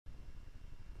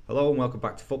Hello and welcome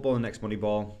back to Football and Next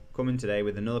Moneyball, coming today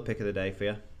with another pick of the day for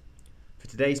you. For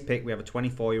today's pick we have a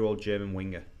 24-year-old German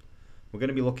winger. We're going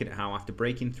to be looking at how after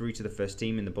breaking through to the first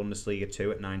team in the Bundesliga 2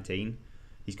 at 19,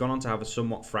 he's gone on to have a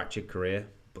somewhat fractured career,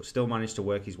 but still managed to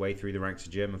work his way through the ranks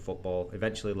of German football,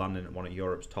 eventually landing at one of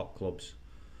Europe's top clubs.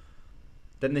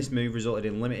 Then this move resulted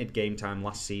in limited game time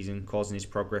last season, causing his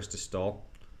progress to stall,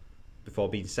 before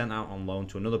being sent out on loan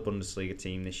to another Bundesliga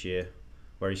team this year,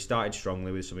 where he started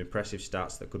strongly with some impressive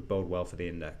stats that could bode well for the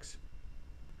Index.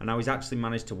 And now he's actually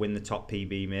managed to win the top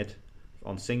PB mid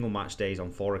on single match days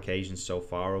on 4 occasions so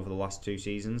far over the last 2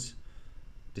 seasons,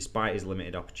 despite his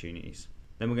limited opportunities.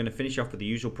 Then we're going to finish off with the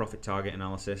usual profit target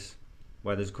analysis,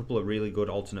 where there's a couple of really good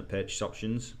alternate purchase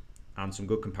options and some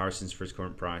good comparisons for his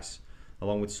current price,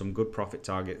 along with some good profit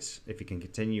targets if he can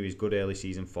continue his good early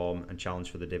season form and challenge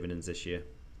for the dividends this year.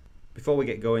 Before we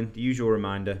get going, the usual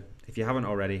reminder, if you haven't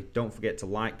already, don't forget to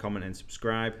like, comment and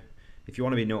subscribe. If you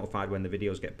want to be notified when the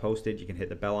videos get posted, you can hit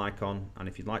the bell icon, and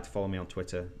if you'd like to follow me on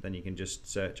Twitter, then you can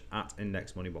just search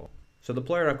 @Index Moneyball. So the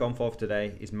player I've gone for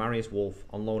today is Marius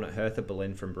on loan at Hertha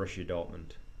Berlin from Borussia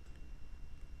Dortmund.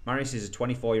 Marius is a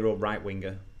 24-year-old right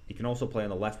winger. He can also play on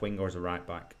the left wing or as a right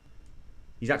back.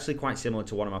 He's actually quite similar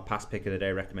to one of my past pick of the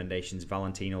day recommendations,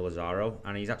 Valentino Lazaro,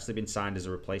 and he's actually been signed as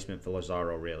a replacement for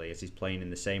Lazaro really, as he's playing in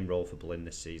the same role for Berlin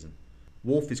this season.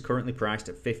 Wolf is currently priced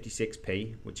at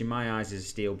 56p, which in my eyes is a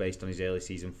steal based on his early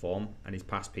season form and his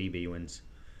past PB wins.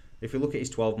 If we look at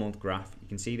his 12-month graph, you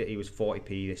can see that he was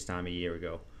 40p this time a year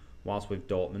ago, whilst with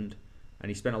Dortmund, and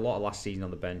he spent a lot of last season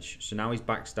on the bench, so now he's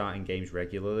back starting games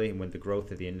regularly, and with the growth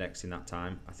of the Index in that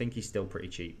time, I think he's still pretty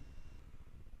cheap.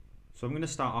 So I'm going to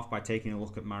start off by taking a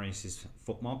look at Marius's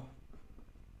foot mob,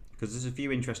 because there's a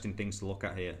few interesting things to look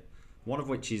at here. One of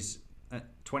which is at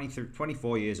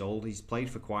 24 years old, he's played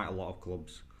for quite a lot of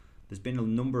clubs. There's been a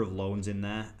number of loans in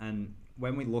there, and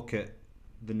when we look at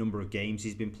the number of games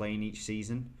he's been playing each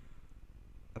season,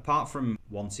 apart from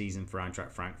one season for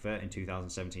Eintracht Frankfurt in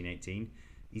 2017-18,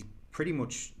 he's pretty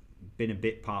much been a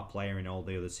bit part player in all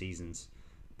the other seasons.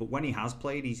 But when he has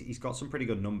played, he's got some pretty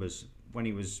good numbers. When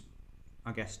he was,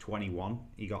 I guess, 21,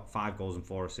 he got 5 goals and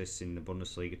 4 assists in the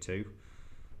Bundesliga 2,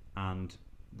 and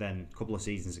then a couple of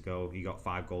seasons ago he got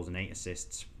 5 goals and 8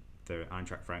 assists for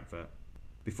Eintracht Frankfurt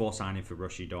before signing for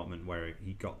Borussia Dortmund, where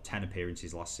he got 10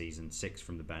 appearances last season, 6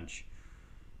 from the bench,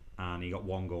 and he got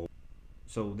 1 goal.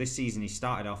 So this season he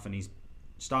started off, and he's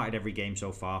started every game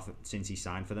so far since he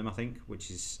signed for them, I think,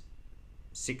 which is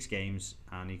 6 games,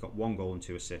 and he got 1 goal and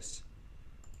 2 assists.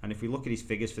 And if we look at his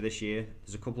figures for this year,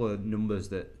 there's a couple of numbers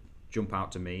that jump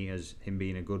out to me as him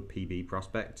being a good PB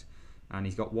prospect, and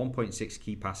he's got 1.6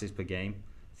 key passes per game,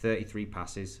 33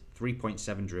 passes,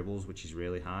 3.7 dribbles, which is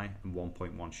really high, and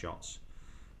 1.1 shots.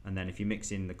 And then if you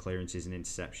mix in the clearances and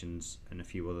interceptions and a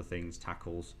few other things,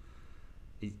 tackles,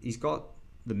 he's got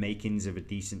the makings of a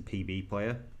decent PB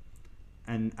player.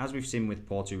 And as we've seen with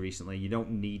Porto recently, you don't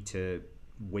need to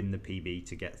win the PB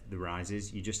to get the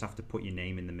rises, you just have to put your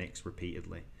name in the mix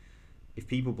repeatedly. If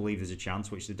people believe there's a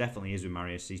chance, which there definitely is with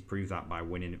Marius, he's proved that by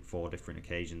winning it 4 different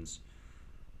occasions,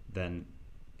 then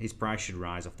his price should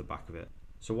rise off the back of it.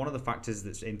 So one of the factors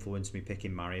that's influenced me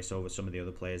picking Marius over some of the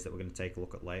other players that we're going to take a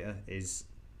look at later is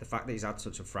the fact that he's had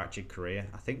such a fractured career.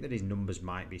 I think that his numbers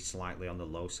might be slightly on the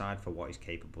low side for what he's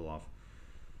capable of.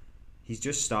 He's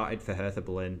just started for Hertha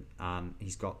Berlin, and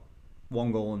he's got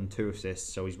 1 goal and 2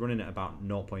 assists, so he's running at about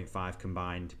 0.5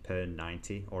 combined per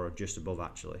 90, or just above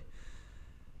actually.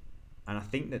 And I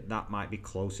think that might be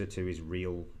closer to his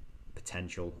real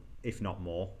potential, if not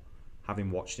more, having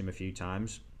watched him a few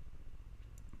times.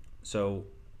 So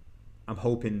I'm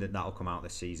hoping that that'll come out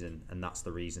this season, and that's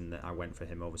the reason that I went for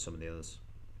him over some of the others.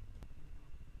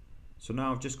 So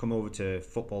now I've just come over to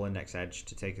Football Index Edge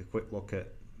to take a quick look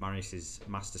at Marius's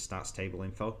master stats table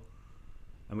info.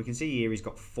 And we can see here he's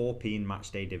got 4p in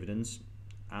matchday dividends.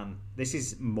 And this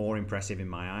is more impressive in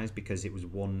my eyes because it was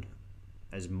won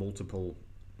as multiple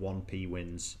 1p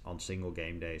wins on single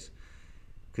game days.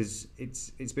 Because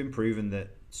it's been proven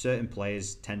that certain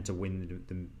players tend to win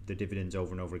the dividends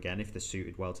over and over again if they're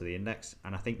suited well to the Index,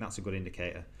 and I think that's a good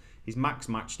indicator. His max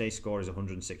matchday score is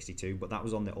 162, but that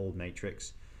was on the old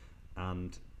matrix,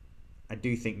 and I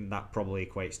do think that probably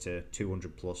equates to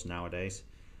 200 plus nowadays.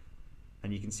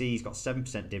 And you can see he's got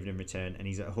 7% dividend return, and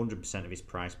he's at 100% of his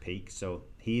price peak, so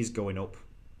he is going up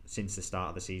since the start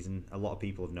of the season. A lot of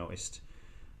people have noticed,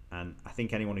 and I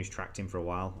think anyone who's tracked him for a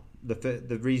while,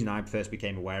 the reason I first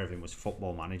became aware of him was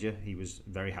Football Manager. He was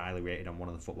very highly rated on one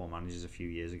of the Football Managers a few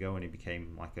years ago, and he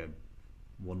became like a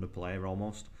wonder player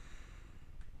almost.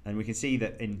 And we can see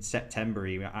that in September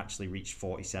he actually reached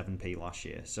 47p last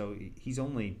year, so he's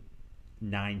only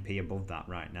 9p above that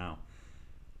right now.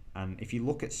 And if you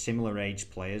look at similar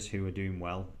aged players who are doing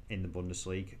well in the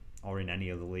Bundesliga or in any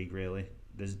other league really,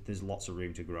 there's lots of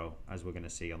room to grow, as we're going to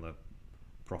see on the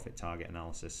profit target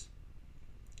analysis.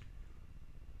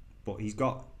 But he's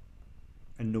got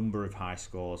a number of high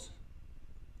scores: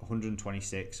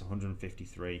 126,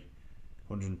 153,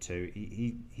 102.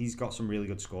 He's got some really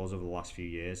good scores over the last few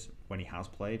years when he has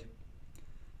played.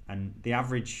 And the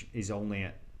average is only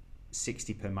at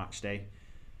 60 per match day,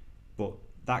 but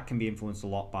that can be influenced a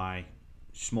lot by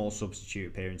small substitute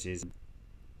appearances.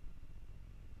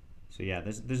 So yeah,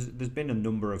 there's been a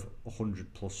number of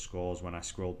 100 plus scores when I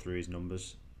scrolled through his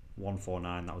numbers.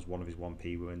 149, that was one of his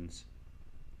 1p wins.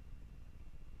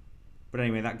 But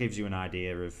anyway, that gives you an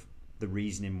idea of the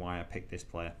reasoning why I picked this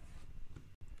player.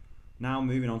 Now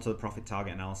moving on to the profit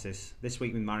target analysis. This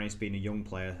week with Marius being a young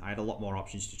player, I had a lot more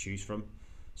options to choose from.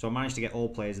 So I managed to get all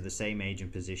players of the same age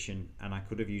and position, and I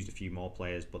could have used a few more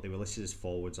players, but they were listed as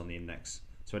forwards on the index.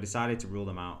 So I decided to rule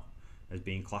them out, as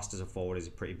being classed as a forward is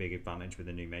a pretty big advantage with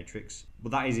the new matrix.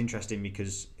 But that is interesting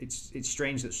because it's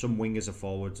strange that some wingers are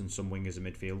forwards and some wingers are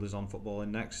midfielders on Football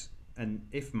Index. And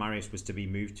if Marius was to be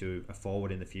moved to a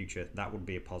forward in the future, that would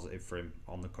be a positive for him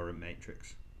on the current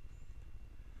matrix.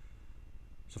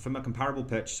 So for my comparable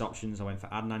purchase options, I went for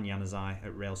Adnan Januzaj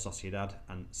at Real Sociedad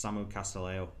and Samu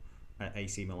Castillejo at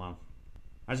AC Milan.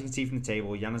 As you can see from the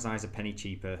table, Januzaj is a penny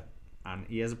cheaper and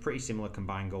he has a pretty similar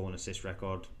combined goal and assist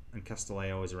record, and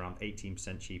Castillejo is around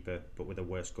 18% cheaper but with a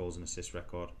worse goals and assist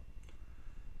record.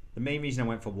 The main reason I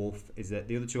went for Wolf is that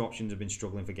the other two options have been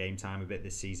struggling for game time a bit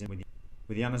this season,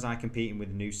 with Januzaj competing with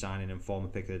new signing and former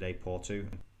pick of the day Porto,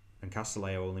 and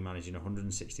Castillejo only managing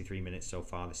 163 minutes so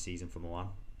far this season for Milan.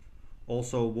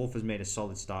 Also, Wolf has made a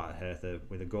solid start at Hertha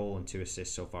with a goal and 2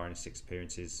 assists so far in his 6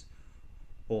 appearances,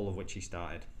 all of which he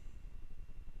started.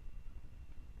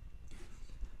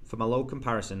 For my low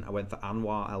comparison, I went for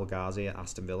Anwar El Ghazi at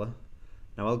Aston Villa.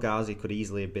 Now El Ghazi could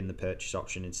easily have been the purchase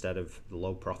option instead of the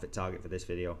low profit target for this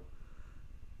video.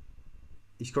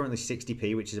 He's currently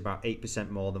 60p, which is about 8%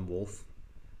 more than Wolf.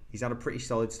 He's had a pretty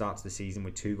solid start to the season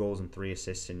with 2 goals and 3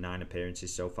 assists in 9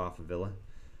 appearances so far for Villa.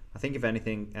 I think if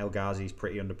anything, El Ghazi is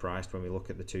pretty underpriced when we look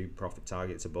at the 2 profit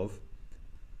targets above.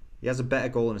 He has a better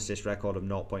goal and assist record of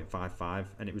 0.55,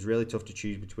 and it was really tough to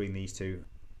choose between these two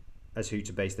as who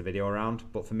to base the video around,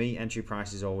 but for me, entry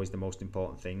price is always the most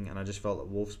important thing, and I just felt that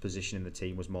Wolf's position in the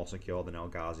team was more secure than El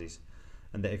Ghazi's,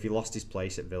 and that if he lost his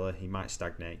place at Villa, he might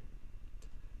stagnate.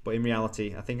 But in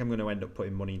reality, I think I'm going to end up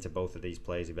putting money into both of these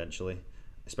players eventually,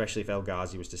 especially if El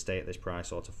Ghazi was to stay at this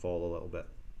price or to fall a little bit.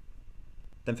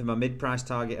 Then for my mid-price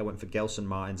target, I went for Gelson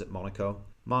Martins at Monaco.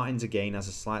 Martins again has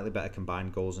a slightly better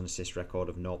combined goals and assist record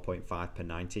of 0.5 per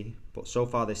 90, but so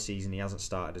far this season he hasn't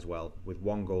started as well, with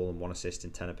 1 goal and 1 assist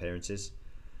in 10 appearances.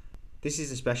 This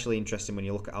is especially interesting when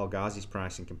you look at El Ghazi's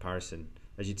price in comparison,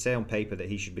 as you'd say on paper that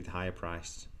he should be the higher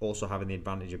priced, also having the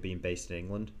advantage of being based in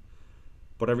England.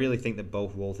 But I really think that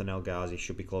both Wolf and El Ghazi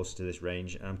should be closer to this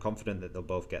range, and I'm confident that they'll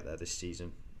both get there this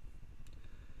season.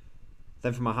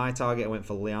 Then for my high target, I went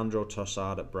for Leandro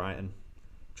Trossard at Brighton.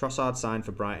 Trossard signed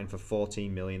for Brighton for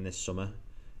 14 million this summer,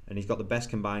 and he's got the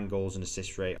best combined goals and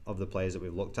assist rate of the players that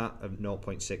we've looked at, of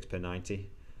 0.6 per 90.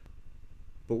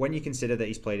 But when you consider that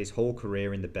he's played his whole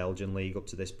career in the Belgian league up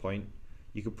to this point,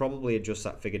 you could probably adjust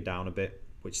that figure down a bit,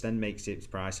 which then makes its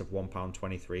price of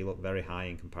 £1.23 look very high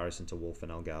in comparison to Wolf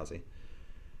and El Ghazi.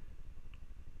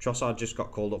 Trossard just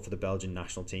got called up for the Belgian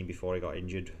national team before he got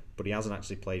injured, but he hasn't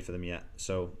actually played for them yet,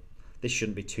 so this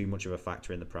shouldn't be too much of a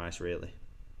factor in the price really.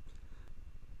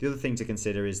 The other thing to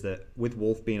consider is that with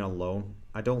Wolf being on loan,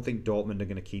 I don't think Dortmund are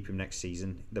going to keep him next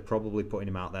season. They're probably putting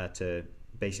him out there to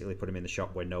basically put him in the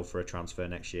shop window for a transfer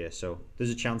next year, so there's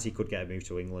a chance he could get a move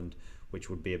to England, which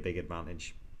would be a big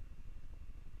advantage.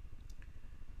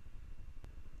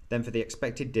 Then for the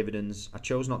expected dividends, I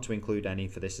chose not to include any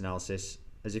for this analysis,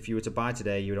 as if you were to buy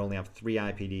today you would only have 3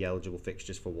 IPD eligible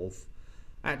fixtures for Wolf.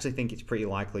 I actually think it's pretty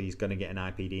likely he's going to get an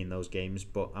IPD in those games,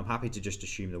 but I'm happy to just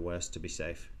assume the worst to be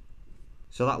safe.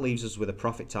 So that leaves us with a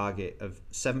profit target of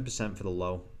 7% for the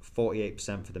low,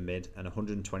 48% for the mid, and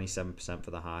 127%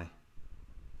 for the high.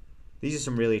 These are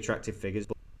some really attractive figures,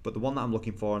 but the one that I'm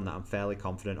looking for and that I'm fairly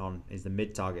confident on is the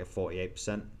mid target of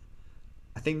 48%.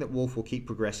 I think that Wolf will keep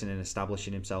progressing and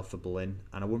establishing himself for Berlin,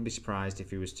 and I wouldn't be surprised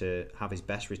if he was to have his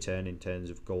best return in terms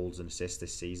of goals and assists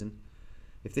this season.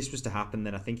 If this was to happen,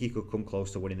 then I think he could come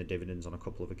close to winning the dividends on a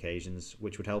couple of occasions,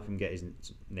 which would help him get his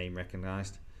name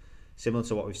recognised, similar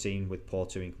to what we've seen with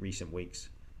Porto in recent weeks.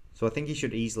 So I think he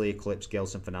should easily eclipse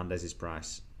Gelson Fernandez's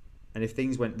price. And if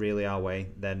things went really our way,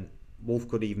 then Wolf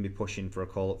could even be pushing for a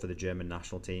call-up for the German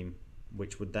national team,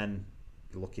 which would then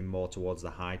be looking more towards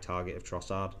the high target of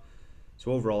Trossard.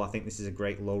 So overall, I think this is a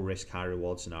great low risk, high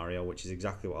reward scenario, which is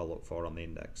exactly what I look for on the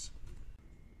index.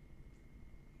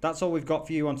 That's all we've got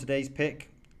for you on today's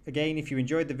pick. Again, if you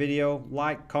enjoyed the video,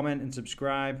 like, comment and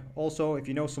subscribe. Also, if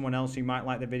you know someone else who might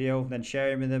like the video, then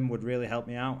sharing with them would really help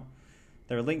me out.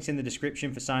 There are links in the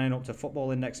description for signing up to Football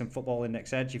Index and Football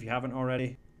Index Edge if you haven't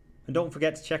already. And don't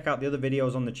forget to check out the other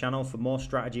videos on the channel for more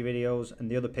strategy videos and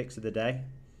the other picks of the day.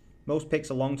 Most picks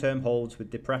are long-term holds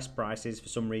with depressed prices for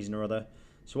some reason or other,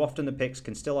 so often the picks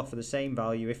can still offer the same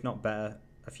value, if not better,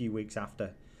 a few weeks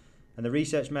after. And the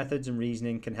research methods and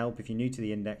reasoning can help if you're new to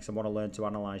the index and want to learn to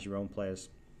analyse your own players.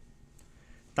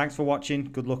 Thanks for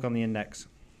watching. Good luck on the index.